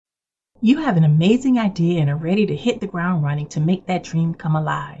You have an amazing idea and are ready to hit the ground running to make that dream come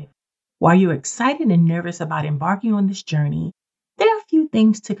alive. While you're excited and nervous about embarking on this journey, there are a few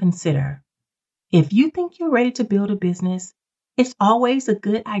things to consider. If you think you're ready to build a business, it's always a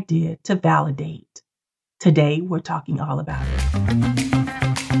good idea to validate. Today, we're talking all about it.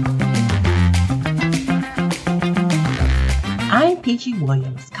 I'm Peachy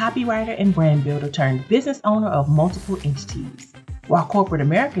Williams, copywriter and brand builder turned business owner of multiple entities. While corporate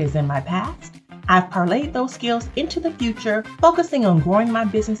America is in my past, I've parlayed those skills into the future, focusing on growing my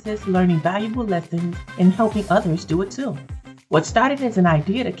businesses, learning valuable lessons, and helping others do it too. What started as an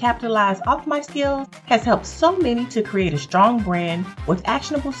idea to capitalize off my skills has helped so many to create a strong brand with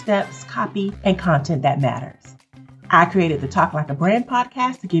actionable steps, copy, and content that matters. I created the Talk Like a Brand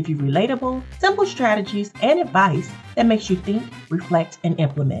podcast to give you relatable, simple strategies and advice that makes you think, reflect, and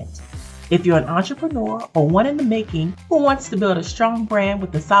implement. If you're an entrepreneur or one in the making who wants to build a strong brand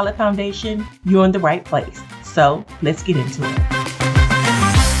with a solid foundation, you're in the right place. So let's get into it.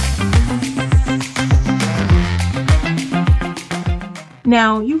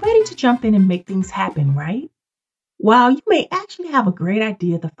 Now, you're ready to jump in and make things happen, right? While you may actually have a great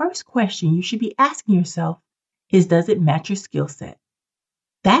idea, the first question you should be asking yourself is, does it match your skill set?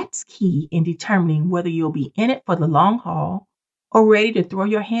 That's key in determining whether you'll be in it for the long haul or ready to throw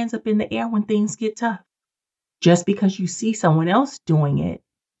your hands up in the air when things get tough. Just because you see someone else doing it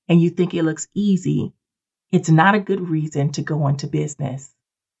and you think it looks easy, it's not a good reason to go into business.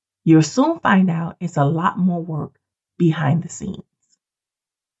 You'll soon find out it's a lot more work behind the scenes.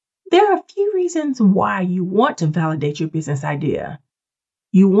 There are a few reasons why you want to validate your business idea.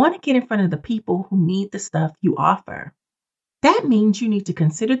 You want to get in front of the people who need the stuff you offer. That means you need to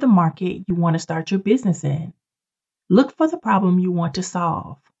consider the market you want to start your business in. Look for the problem you want to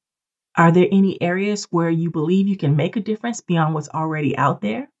solve. Are there any areas where you believe you can make a difference beyond what's already out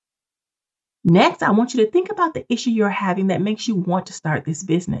there? Next, I want you to think about the issue you're having that makes you want to start this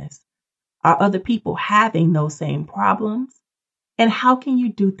business. Are other people having those same problems? And how can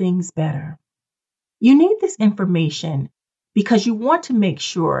you do things better? You need this information because you want to make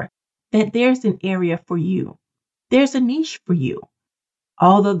sure that there's an area for you. There's a niche for you.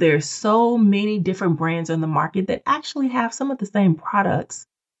 Although there's so many different brands on the market that actually have some of the same products,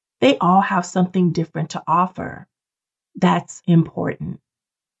 they all have something different to offer. That's important.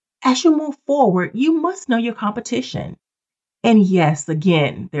 As you move forward, you must know your competition. And yes,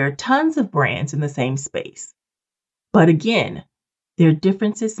 again, there are tons of brands in the same space. But again, their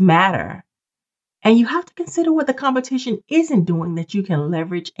differences matter. And you have to consider what the competition isn't doing that you can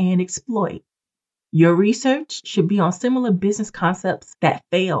leverage and exploit. Your research should be on similar business concepts that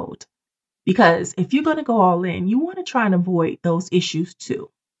failed. Because if you're going to go all in, you want to try and avoid those issues too.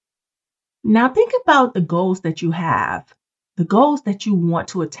 Now think about the goals that you have, the goals that you want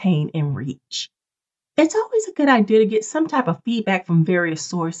to attain and reach. It's always a good idea to get some type of feedback from various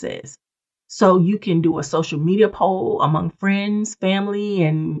sources. So you can do a social media poll among friends, family,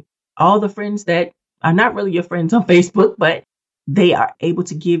 and all the friends that are not really your friends on Facebook, but they are able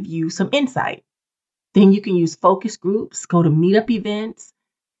to give you some insight. Then you can use focus groups, go to meetup events,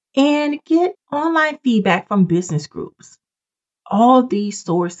 and get online feedback from business groups. All these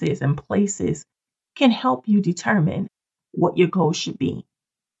sources and places can help you determine what your goals should be.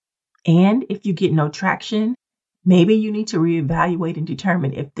 And if you get no traction, maybe you need to reevaluate and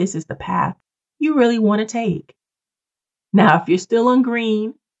determine if this is the path you really want to take. Now, if you're still on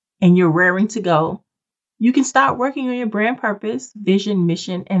green and you're raring to go, you can start working on your brand purpose, vision,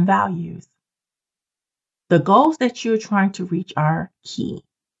 mission, and values. The goals that you're trying to reach are key.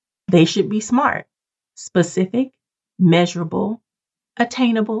 They should be SMART, specific, measurable,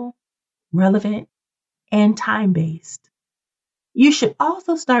 attainable, relevant, and time-based. You should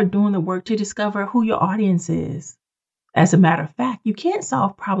also start doing the work to discover who your audience is. As a matter of fact, you can't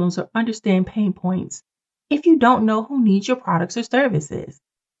solve problems or understand pain points if you don't know who needs your products or services.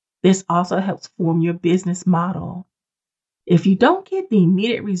 This also helps form your business model. If you don't get the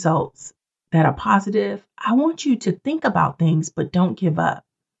immediate results that are positive, I want you to think about things, but don't give up.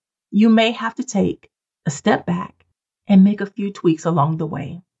 You may have to take a step back and make a few tweaks along the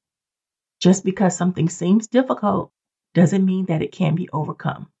way. Just because something seems difficult doesn't mean that it can be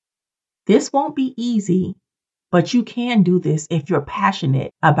overcome. This won't be easy, but you can do this if you're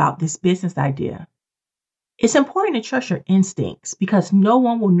passionate about this business idea. It's important to trust your instincts because no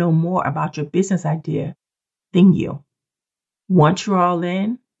one will know more about your business idea than you. Once you're all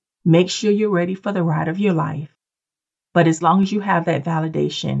in, make sure you're ready for the ride of your life. But as long as you have that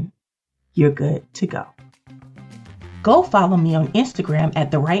validation, you're good to go. Go follow me on Instagram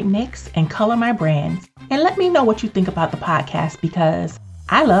at The Right Mix and color my brands, and let me know what you think about the podcast because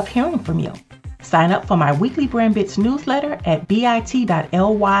I love hearing from you. Sign up for my weekly Brand Bits newsletter at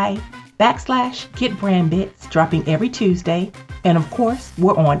bit.ly/getbrandbits, dropping every Tuesday. And of course,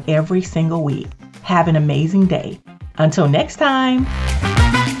 we're on every single week. Have an amazing day. Until next time.